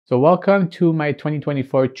So welcome to my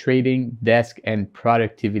 2024 trading desk and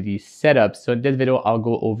productivity setup. So in this video, I'll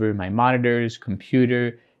go over my monitors,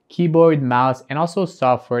 computer, keyboard, mouse, and also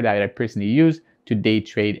software that I personally use to day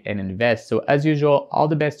trade and invest. So as usual, all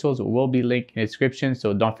the best tools will be linked in the description.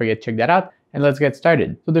 So don't forget to check that out. And let's get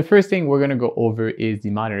started. So the first thing we're going to go over is the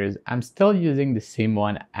monitors. I'm still using the same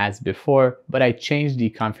one as before, but I changed the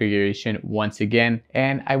configuration once again,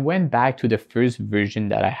 and I went back to the first version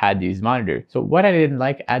that I had these monitors. So what I didn't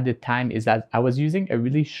like at the time is that I was using a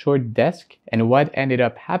really short desk, and what ended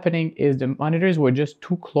up happening is the monitors were just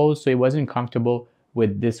too close, so it wasn't comfortable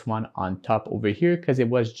with this one on top over here because it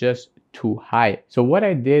was just too high. So what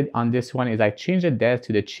I did on this one is I changed the desk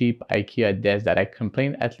to the cheap IKEA desk that I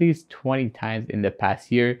complained at least 20 times in the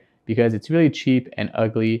past year because it's really cheap and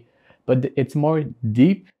ugly, but it's more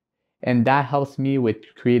deep, and that helps me with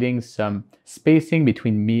creating some spacing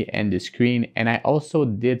between me and the screen. And I also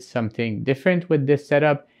did something different with this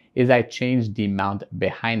setup is I changed the mount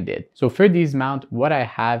behind it. So for these mount, what I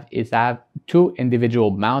have is I have two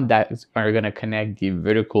individual mount that are gonna connect the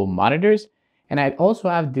vertical monitors. And I also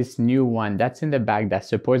have this new one that's in the back that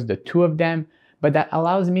supports the two of them, but that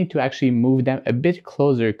allows me to actually move them a bit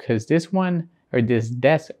closer because this one or this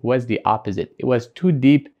desk was the opposite. It was too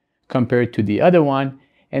deep compared to the other one.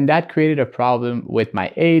 And that created a problem with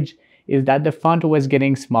my age is that the font was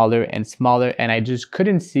getting smaller and smaller and I just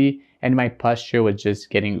couldn't see, and my posture was just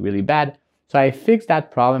getting really bad. So I fixed that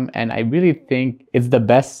problem, and I really think it's the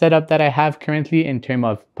best setup that I have currently in terms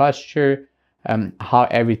of posture, how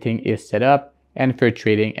everything is set up, and for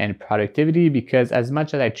trading and productivity, because as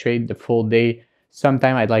much as I trade the full day,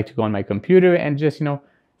 sometimes I'd like to go on my computer and just,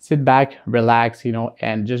 sit back, relax,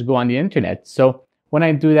 and just go on the internet. So when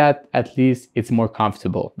I do that, at least it's more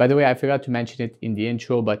comfortable. By the way, I forgot to mention it in the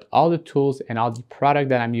intro, but all the tools and all the product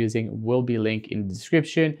that I'm using will be linked in the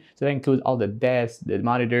description. So that includes all the desks, the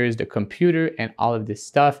monitors, the computer, and all of this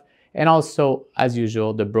stuff. And also, as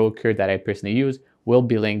usual, the broker that I personally use will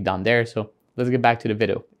be linked down there. So let's get back to the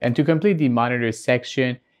video. And to complete the monitor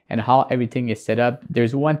section and how everything is set up,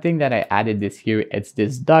 there's one thing that I added this here. It's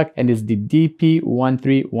this duct, and it's the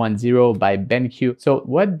DP1310 by BenQ. So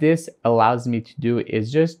what this allows me to do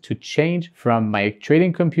is just to change from my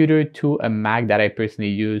trading computer to a Mac that I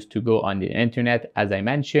personally use to go on the internet, as I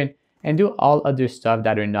mentioned, and do all other stuff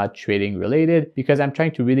that are not trading related, because I'm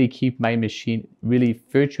trying to really keep my machine really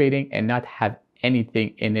for trading and not have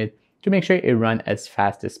anything in it to make sure it runs as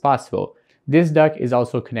fast as possible. This duct is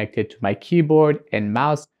also connected to my keyboard and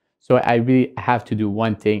mouse. So I really have to do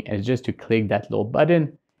one thing, and it's just to click that little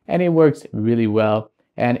button, and it works really well.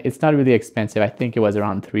 And it's not really expensive. I think it was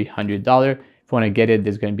around $300. If you want to get it,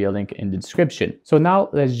 there's going to be a link in the description. So now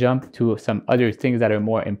let's jump to some other things that are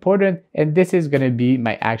more important. And this is going to be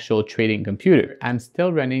my actual trading computer. I'm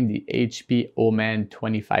still running the HP Oman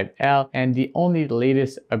 25L, and the only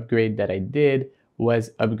latest upgrade that I did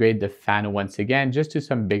was upgrade the fan once again, just to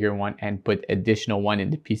some bigger one and put additional one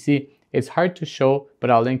in the PC. It's hard to show,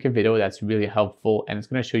 but I'll link a video that's really helpful, and it's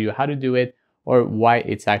going to show you how to do it or why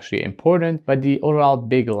it's actually important. But the overall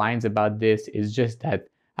big lines about this is just that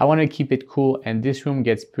I want to keep it cool, and this room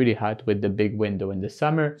gets pretty hot with the big window in the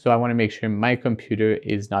summer. So I want to make sure my computer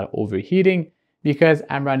is not overheating because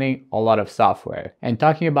I'm running a lot of software. And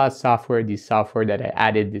talking about software, the software that I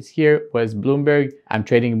added this year was Bloomberg. I'm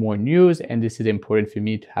trading more news, and this is important for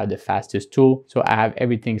me to have the fastest tool. So I have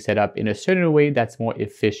everything set up in a certain way that's more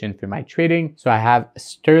efficient for my trading. So I have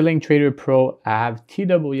Sterling Trader Pro, I have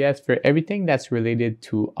TWS for everything that's related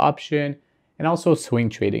to option and also swing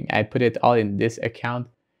trading. I put it all in this account.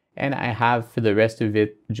 And I have for the rest of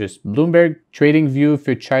it just Bloomberg, Trading View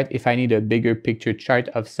for chart if I need a bigger picture chart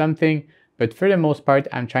of something. But for the most part,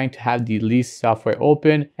 I'm trying to have the least software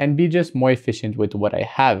open and be just more efficient with what I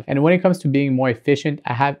have. And when it comes to being more efficient,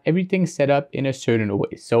 I have everything set up in a certain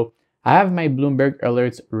way. So I have my Bloomberg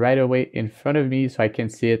alerts right away in front of me so I can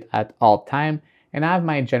see it at all time. And I have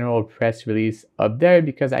my general press release up there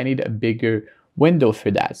because I need a bigger window for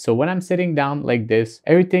that. So when I'm sitting down like this,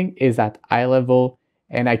 everything is at eye level,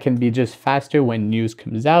 and I can be just faster when news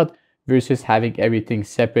comes out versus having everything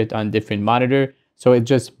separate on different monitor. So it's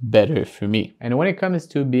just better for me. And when it comes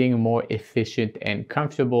to being more efficient and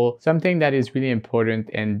comfortable, something that is really important,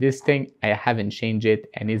 and this thing, I haven't changed it,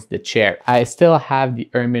 and it's the chair. I still have the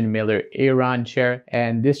Herman Miller Herein chair,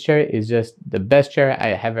 and this chair is just the best chair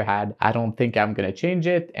I ever had. I don't think I'm gonna change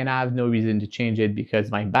it, and I have no reason to change it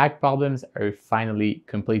because my back problems are finally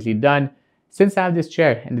completely done since I have this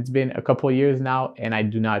chair, and it's been a couple of years now, and I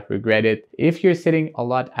do not regret it. If you're sitting a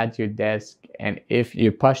lot at your desk and if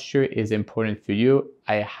your posture is important for you,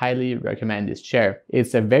 I highly recommend this chair.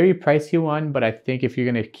 It's a very pricey one, but I think if you're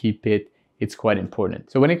gonna keep it, it's quite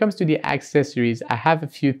important. So when it comes to the accessories, I have a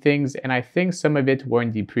few things, and I think some of it were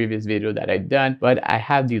in the previous video that I've done, but I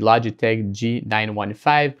have the Logitech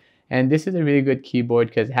G915, and this is a really good keyboard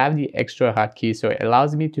because I have the extra hotkey, so it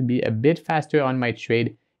allows me to be a bit faster on my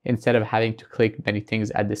trade instead of having to click many things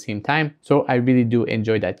at the same time. So I really do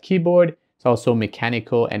enjoy that keyboard. It's also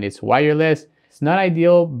mechanical and it's wireless. It's not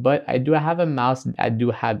ideal, but I do have a mouse that do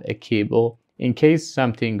have a cable in case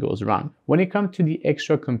something goes wrong. When it comes to the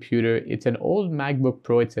extra computer, it's an old MacBook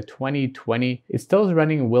Pro. It's a 2020. It still is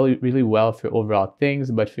running really well for overall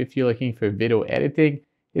things, but if you're looking for video editing,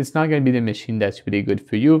 it's not going to be the machine that's really good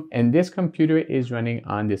for you. And this computer is running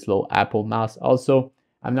on this little Apple mouse also.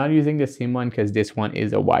 I'm not using the same one because this one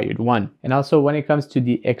is a wired one. And also when it comes to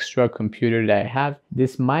the extra computer that I have,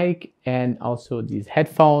 this mic and also these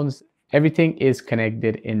headphones, everything is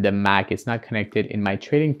connected in the Mac. It's not connected in my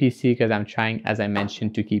trading PC because I'm trying, as I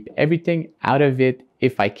mentioned, to keep everything out of it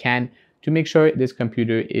if I can, to make sure this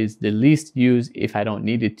computer is the least used if I don't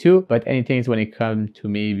need it to. But anything when it comes to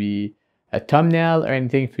maybe a thumbnail or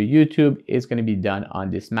anything for YouTube is going to be done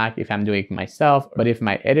on this Mac if I'm doing it myself. But if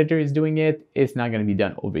my editor is doing it, it's not going to be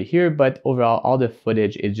done over here. But overall, all the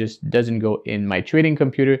footage, it just doesn't go in my trading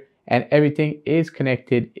computer, and everything is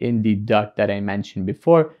connected in the dock that I mentioned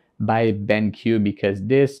before by BenQ, because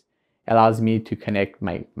this allows me to connect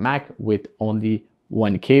my Mac with only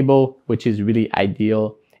one cable, which is really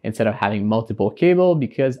ideal instead of having multiple cable,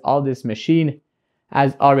 because all this machine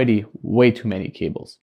has already way too many cables.